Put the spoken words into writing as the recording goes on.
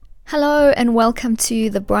Hello and welcome to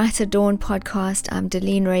the Brighter Dawn podcast. I'm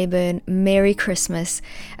Delene Rayburn. Merry Christmas.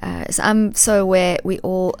 I'm so aware we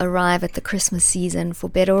all arrive at the Christmas season, for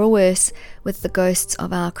better or worse, with the ghosts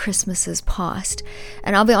of our Christmases past.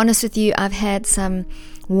 And I'll be honest with you, I've had some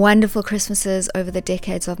wonderful Christmases over the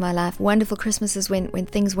decades of my life. Wonderful Christmases when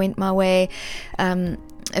things went my way.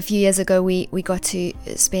 A few years ago, we got to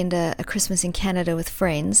spend a Christmas in Canada with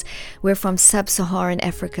friends. We're from sub-Saharan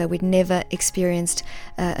Africa. We'd never experienced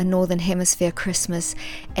a Northern Hemisphere Christmas,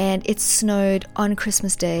 and it snowed on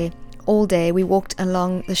Christmas Day all day. We walked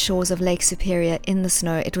along the shores of Lake Superior in the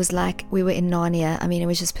snow. It was like we were in Narnia. I mean, it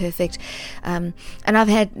was just perfect. And I've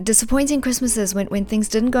had disappointing Christmases when things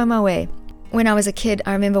didn't go my way. When I was a kid,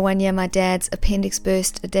 I remember one year my dad's appendix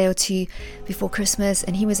burst a day or two before Christmas,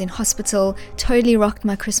 and he was in hospital. Totally rocked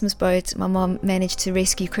my Christmas boat. My mom managed to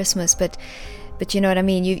rescue Christmas, but you know what I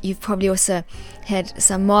mean. You've probably also had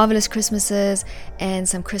some marvelous Christmases and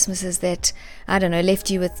some Christmases that, I don't know, left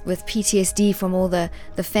you with PTSD from all the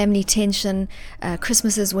family tension.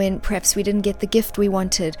 Christmases when perhaps we didn't get the gift we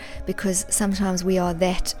wanted, because sometimes we are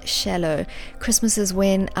that shallow. Christmases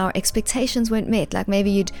when our expectations weren't met, like maybe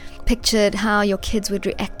you'd pictured how your kids would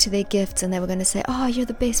react to their gifts, and they were going to say, "Oh, you're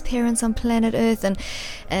the best parents on planet Earth," and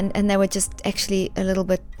they were just actually a little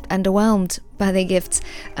bit underwhelmed by their gifts.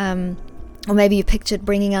 Or maybe you pictured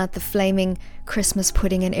bringing out the flaming Christmas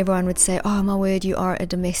pudding and everyone would say, "Oh my word, you are a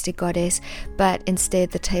domestic goddess," but instead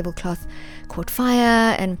the tablecloth caught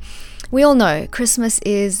fire. And we all know Christmas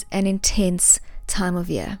is an intense time of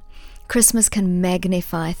year. Christmas can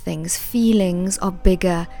magnify things. Feelings are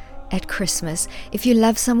bigger at Christmas. If you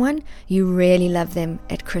love someone, you really love them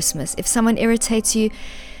at Christmas. If someone irritates you,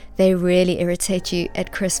 they really irritate you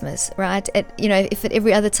at Christmas, right? If at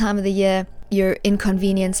every other time of the year you're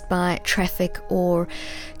inconvenienced by traffic or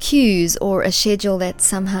queues or a schedule that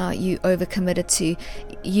somehow you overcommitted to,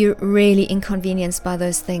 you're really inconvenienced by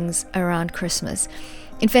those things around Christmas.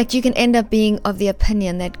 In fact, you can end up being of the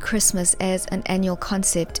opinion that Christmas as an annual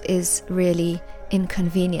concept is really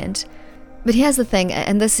inconvenient. But here's the thing,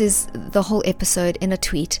 and this is the whole episode in a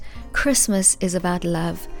tweet: Christmas is about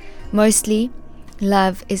love. Mostly,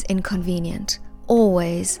 love is inconvenient.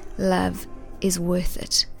 Always, love is worth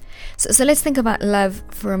it. So let's think about love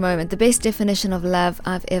for a moment. The best definition of love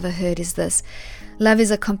I've ever heard is this: love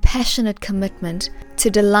is a compassionate commitment to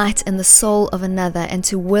delight in the soul of another and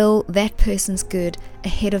to will that person's good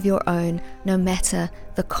ahead of your own, no matter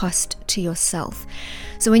the cost to yourself.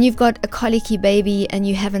 So when you've got a colicky baby and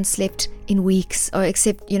you haven't slept in weeks, or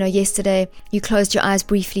except, yesterday you closed your eyes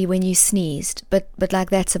briefly when you sneezed, but like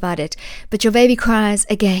that's about it. But your baby cries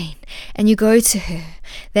again and you go to her.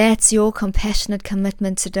 That's your compassionate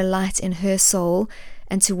commitment to delight in her soul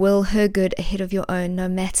and to will her good ahead of your own, no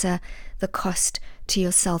matter the cost to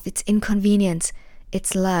yourself. It's inconvenient.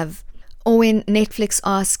 It's love. Or when Netflix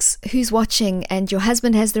asks who's watching and your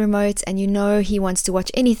husband has the remote and you know he wants to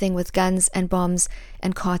watch anything with guns and bombs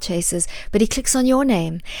and car chases, but he clicks on your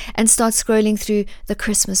name and starts scrolling through the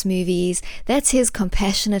Christmas movies. That's his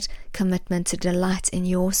compassionate commitment to delight in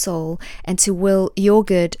your soul and to will your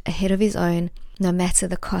good ahead of his own, no matter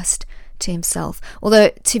the cost to himself.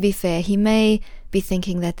 Although, to be fair, he may be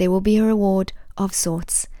thinking that there will be a reward of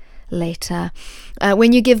sorts later.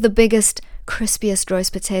 When you give the biggest, crispiest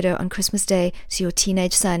roast potato on Christmas Day to your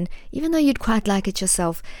teenage son, even though you'd quite like it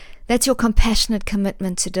yourself, that's your compassionate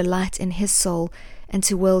commitment to delight in his soul and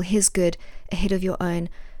to will his good ahead of your own,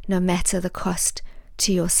 no matter the cost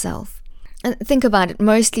to yourself. And think about it,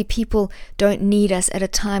 mostly people don't need us at a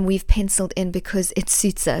time we've penciled in because it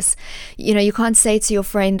suits us. You can't say to your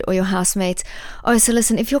friend or your housemate, "Oh, so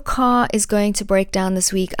listen, if your car is going to break down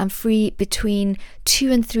this week, I'm free between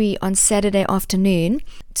 2 and 3 on Saturday afternoon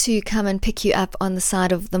to come and pick you up on the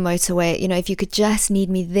side of the motorway. If you could just need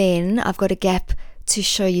me then, I've got a gap to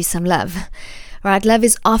show you some love." Right? Love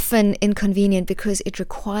is often inconvenient because it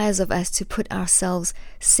requires of us to put ourselves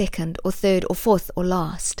second or third or fourth or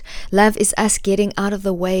last. Love is us getting out of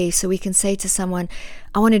the way so we can say to someone,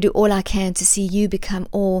 "I want to do all I can to see you become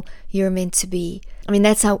all you're meant to be." I mean,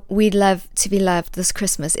 that's how we'd love to be loved this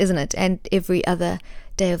Christmas, isn't it? And every other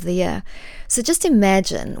day of the year. So just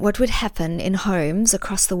imagine what would happen in homes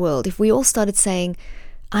across the world if we all started saying,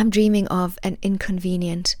 "I'm dreaming of an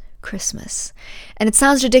inconvenient Christmas." And it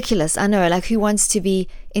sounds ridiculous, I know, like who wants to be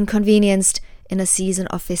inconvenienced in a season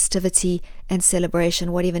of festivity and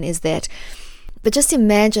celebration? What even is that? But just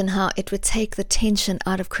imagine how it would take the tension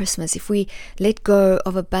out of Christmas if we let go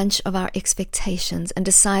of a bunch of our expectations and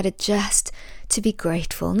decided just to be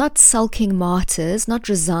grateful, not sulking martyrs, not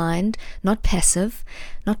resigned, not passive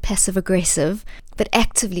aggressive, but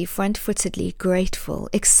actively, front-footedly grateful,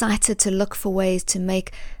 excited to look for ways to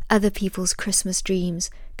make other people's Christmas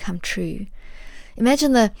dreams come true.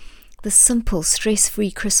 Imagine the simple,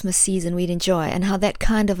 stress-free Christmas season we'd enjoy, and how that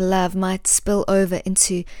kind of love might spill over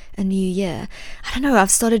into a new year. I don't know,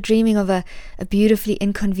 I've started dreaming of a beautifully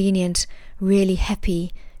inconvenient, really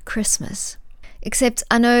happy Christmas. Except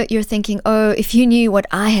I know you're thinking, oh, if you knew what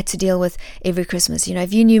I had to deal with every Christmas,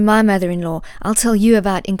 if you knew my mother-in-law, I'll tell you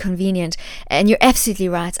about inconvenient. And you're absolutely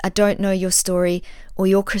right. I don't know your story or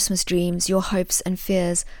your Christmas dreams, your hopes and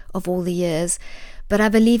fears of all the years. But I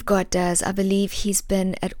believe God does. I believe He's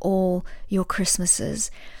been at all your Christmases.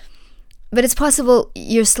 But it's possible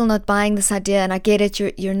you're still not buying this idea, and I get it.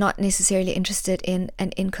 You're not necessarily interested in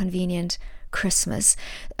an inconvenient Christmas.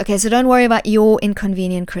 Okay, so don't worry about your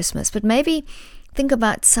inconvenient Christmas, but maybe think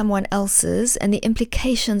about someone else's and the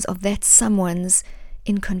implications of that someone's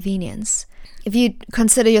inconvenience. If you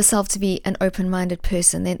consider yourself to be an open-minded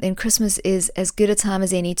person, then Christmas is as good a time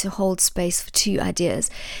as any to hold space for two ideas.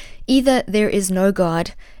 Either there is no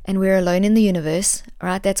God and we're alone in the universe,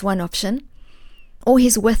 right? That's one option. Or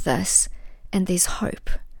He's with us and there's hope.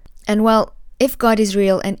 And well, if God is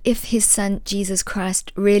real, and if His Son Jesus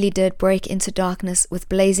Christ really did break into darkness with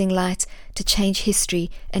blazing light to change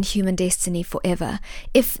history and human destiny forever,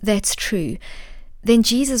 if that's true, then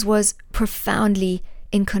Jesus was profoundly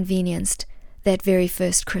inconvenienced that very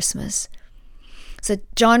first Christmas. So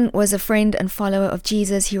John was a friend and follower of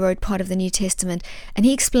Jesus. He wrote part of the New Testament, and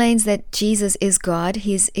he explains that Jesus is God.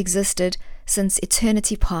 He's existed since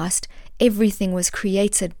eternity past. Everything was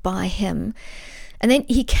created by Him. And then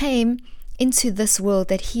He came into this world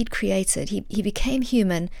that He'd created. He became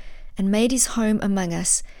human and made His home among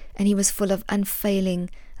us, and He was full of unfailing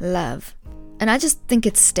love. And I just think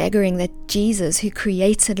it's staggering that Jesus, who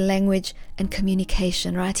created language and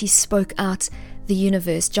communication, right? He spoke out the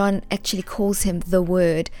universe. John actually calls Him the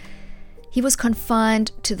Word. He was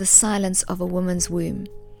confined to the silence of a woman's womb.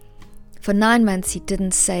 For 9 months, He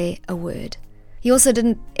didn't say a word. He also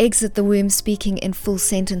didn't exit the womb speaking in full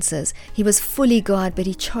sentences. He was fully God, but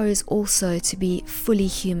He chose also to be fully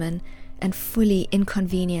human and fully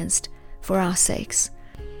inconvenienced for our sakes.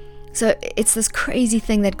 So it's this crazy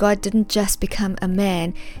thing that God didn't just become a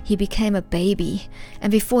man, He became a baby.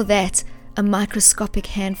 And before that, a microscopic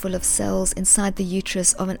handful of cells inside the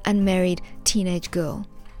uterus of an unmarried teenage girl.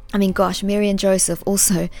 I mean, gosh, Mary and Joseph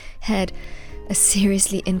also had a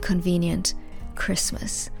seriously inconvenient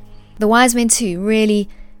Christmas. The wise men too really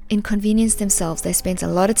inconvenienced themselves. They spent a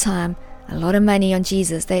lot of time, a lot of money on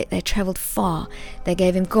Jesus. They traveled far. They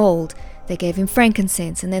gave Him gold. They gave Him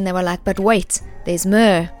frankincense. And then they were like, but wait, there's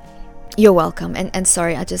myrrh. You're welcome. And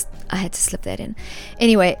sorry, I had to slip that in.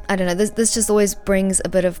 Anyway, I don't know. This just always brings a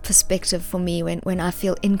bit of perspective for me when I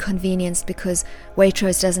feel inconvenienced because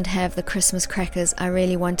Waitrose doesn't have the Christmas crackers I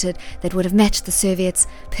really wanted that would have matched the serviettes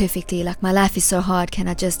perfectly. Like, my life is so hard. Can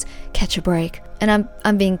I just catch a break? And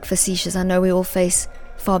I'm being facetious. I know we all face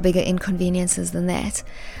far bigger inconveniences than that.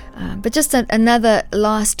 But just another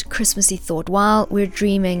last Christmassy thought while we're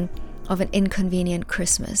dreaming of an inconvenient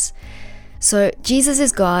Christmas. So Jesus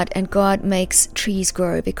is God, and God makes trees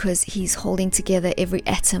grow because He's holding together every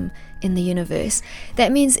atom in the universe.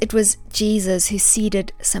 That means it was Jesus who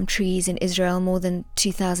seeded some trees in Israel more than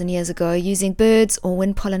 2,000 years ago using birds or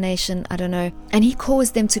wind pollination, I don't know. And He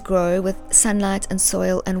caused them to grow with sunlight and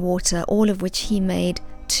soil and water, all of which He made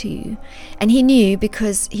too. And He knew,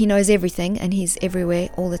 because He knows everything and He's everywhere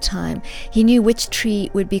all the time, He knew which tree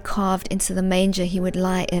would be carved into the manger He would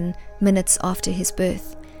lie in minutes after His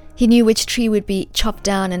birth. He knew which tree would be chopped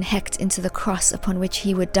down and hacked into the cross upon which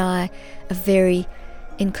He would die a very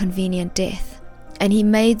inconvenient death. And He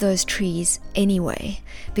made those trees anyway,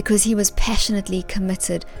 because He was passionately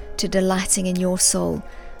committed to delighting in your soul,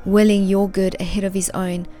 willing your good ahead of His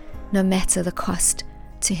own, no matter the cost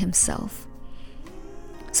to Himself.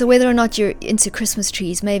 So whether or not you're into Christmas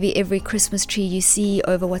trees, maybe every Christmas tree you see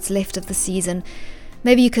over what's left of the season,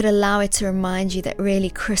 maybe you could allow it to remind you that really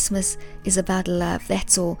Christmas is about love,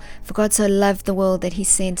 that's all. For God so loved the world that He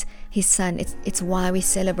sent His Son. It's why we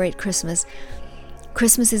celebrate Christmas.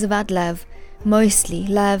 Christmas is about love. Mostly,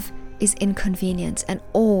 love is inconvenient, and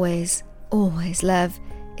always, always love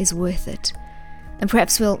is worth it. And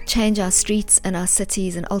perhaps we'll change our streets and our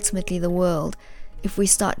cities and ultimately the world if we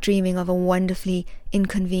start dreaming of a wonderfully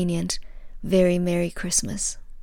inconvenient, very Merry Christmas.